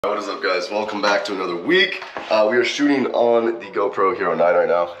What is up, guys? Welcome back to another week. We are shooting on the GoPro Hero 9 right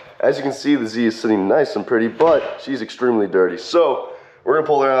now. As you can see, the Z is sitting nice and pretty, but she's extremely dirty. So we're gonna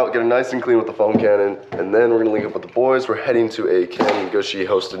pull her out, get her nice and clean with the foam cannon, and then we're gonna link up with the boys. We're heading to a Ken and Gushi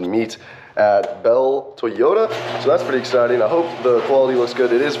hosted meet at Bell Toyota. So that's pretty exciting. I hope the quality looks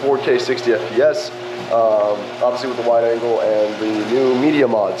good. It is 4K 60 FPS. Obviously with the wide angle and the new media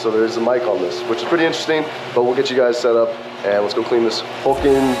mod, so there's a mic on this, which is pretty interesting, but we'll get you guys set up and let's go clean this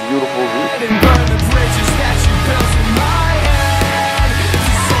fucking beautiful roof.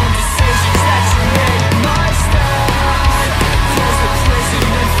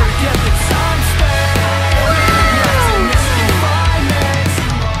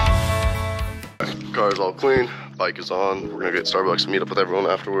 Car's all clean, bike is on. We're gonna get Starbucks, meet up with everyone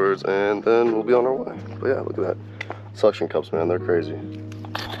afterwards, and then we'll be on our way. But yeah, look at that. Suction cups, man, they're crazy.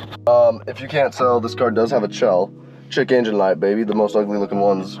 If you can't tell, this car does have a chick engine light, baby. The most ugly looking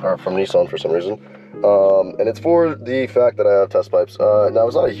ones are from Nissan for some reason. And it's for the fact that I have test pipes. Now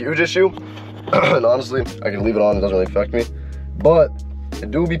it's not a huge issue, and honestly, I can leave it on, it doesn't really affect me. But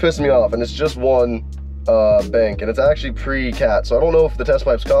it do be pissing me off, and it's just one bank, and it's actually pre-cat, so I don't know if the test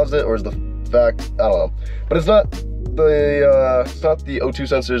pipes caused it or is the fact, I don't know. But it's not the O2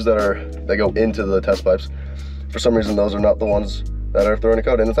 sensors that go into the test pipes. For some reason, those are not the ones that are throwing a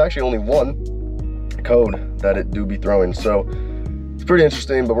code, and it's actually only one code that it do be throwing. So it's pretty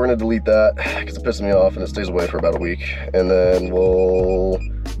interesting, but we're gonna delete that because it pisses me off and it stays away for about a week, and then we'll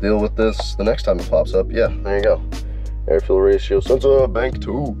deal with this the next time it pops up. Yeah, there you go. Air fuel ratio sensor, bank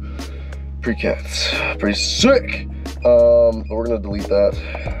 2, pre-cats, pretty sick. But we're gonna delete that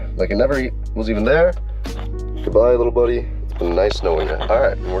like it never was even there. Goodbye, little buddy. It's been nice knowing you. All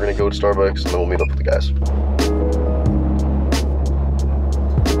right, and we're gonna go to Starbucks and then we'll meet up with the guys.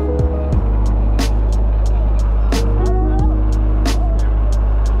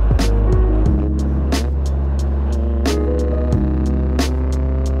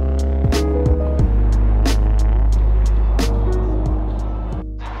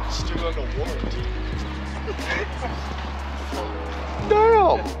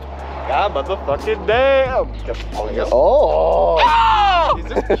 God, motherfucking damn! Oh! Ah! Is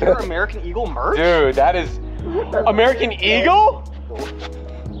this pure American Eagle merch? Dude, that is American Eagle?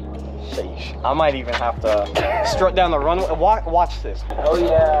 Sheesh. I might even have to strut down the runway. Watch this. Hell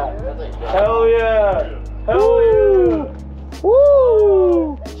yeah! Hell yeah! Hell yeah!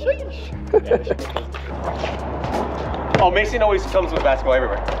 Woo! Sheesh. Oh, Mason always comes with basketball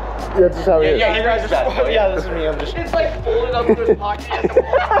everywhere. Yeah, that's just how it is. Yeah, he grabs his basketball. Yeah, this is me. I'm just. It's like folded up into his pocket.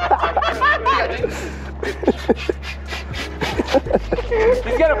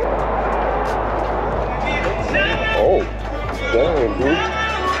 He's got a. Oh, damn, dude.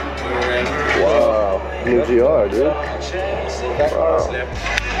 Wow, new GR, dude. Wow.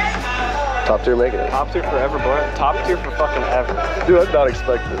 Top tier making it. Top tier forever, bro. Top tier for fucking ever. Dude, I did not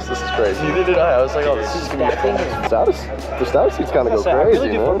expect this. This is crazy. Neither did I. I was like, oh, this is gonna be fun. The status seats kind of go I crazy,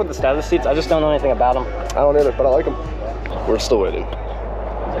 really do fuck with the status seats. I just don't know anything about them. I don't either, but I like them. We're still waiting.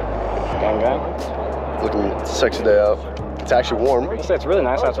 Gang, gang. Looking sexy day out. It's actually warm. I say it's really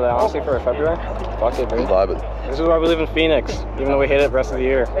nice out today, honestly, for February. Fuck it, I'm dude. vibing. This is why we live in Phoenix, even though we hate it the rest of the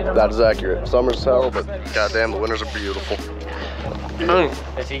year. That is accurate. Summer's hell, but goddamn, the winters are beautiful.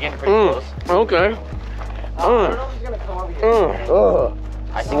 Is he getting pretty close? Okay.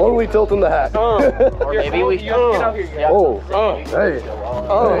 Slowly tilting the hat. Or maybe we. Oh, hey,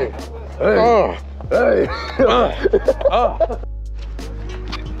 hey, hey.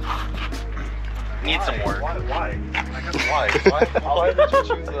 Need some work. Why did you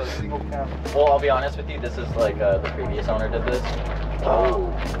choose a single cam? Well, I'll be honest with you. This is like the previous owner did this.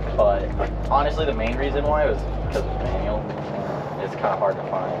 But honestly, the main reason why was because it's manual. It's kind of hard to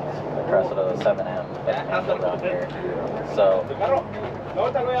find the Cressida 7M that's manual down here. So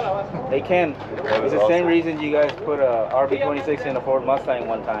they can. It's the same reason you guys put a RB26 in a Ford Mustang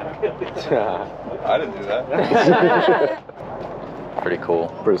one time. I didn't do that. pretty cool.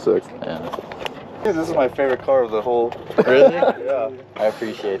 Pretty sick. Yeah. This is my favorite car of the whole. Really? Yeah. I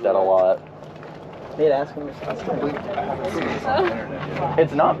appreciate that a lot.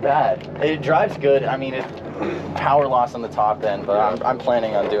 It's not bad. It drives good. I mean, it power loss on the top end, but I'm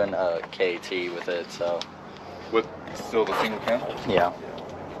planning on doing a KT with it. So. With still the single cam? Yeah.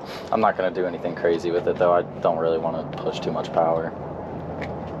 I'm not gonna do anything crazy with it though. I don't really want to push too much power.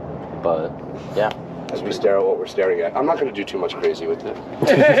 But yeah. As we stare at what we're staring at, I'm not going to do too much crazy with it.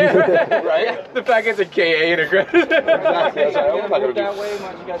 Right? The fact it's a K8 aggressive. Exactly. That's right. I'm not going to do. That way,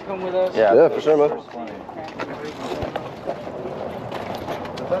 why don't you guys come with us? Yeah, for sure, man.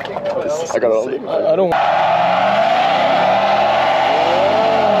 I got it all. I don't.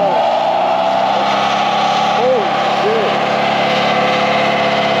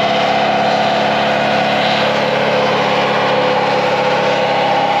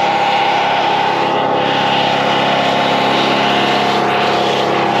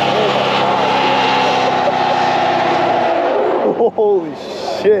 Holy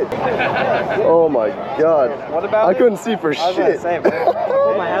shit. Oh my god. What about I couldn't see for I was gonna shit. say, bro.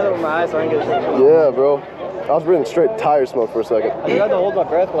 Put my hand over my eyes so I can get a shit. Yeah, bro. I was breathing straight tire smoke for a second. I had to hold my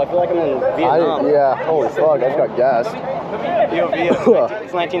breath, but I feel like I'm in Vietnam. Yeah, holy fuck, I just got gas. POV,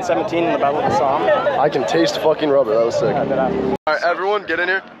 it's 1917 in the Battle of the Somme. I can taste fucking rubber, that was sick. Yeah, did I? Alright, everyone, get in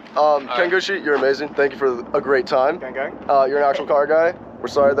here. Ken Gushi, you're amazing. Thank you for a great time. Gang, gang. You're an actual car guy. We're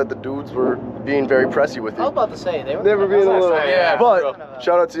sorry that the dudes were being very pressy with I was you. about to say, they They were being a little. Yeah, but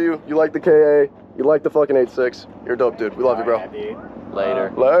shout out to you. You like the KA. You like the fucking 8.6. You're a dope dude. We love you, bro.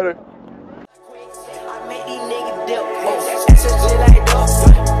 Later. Later.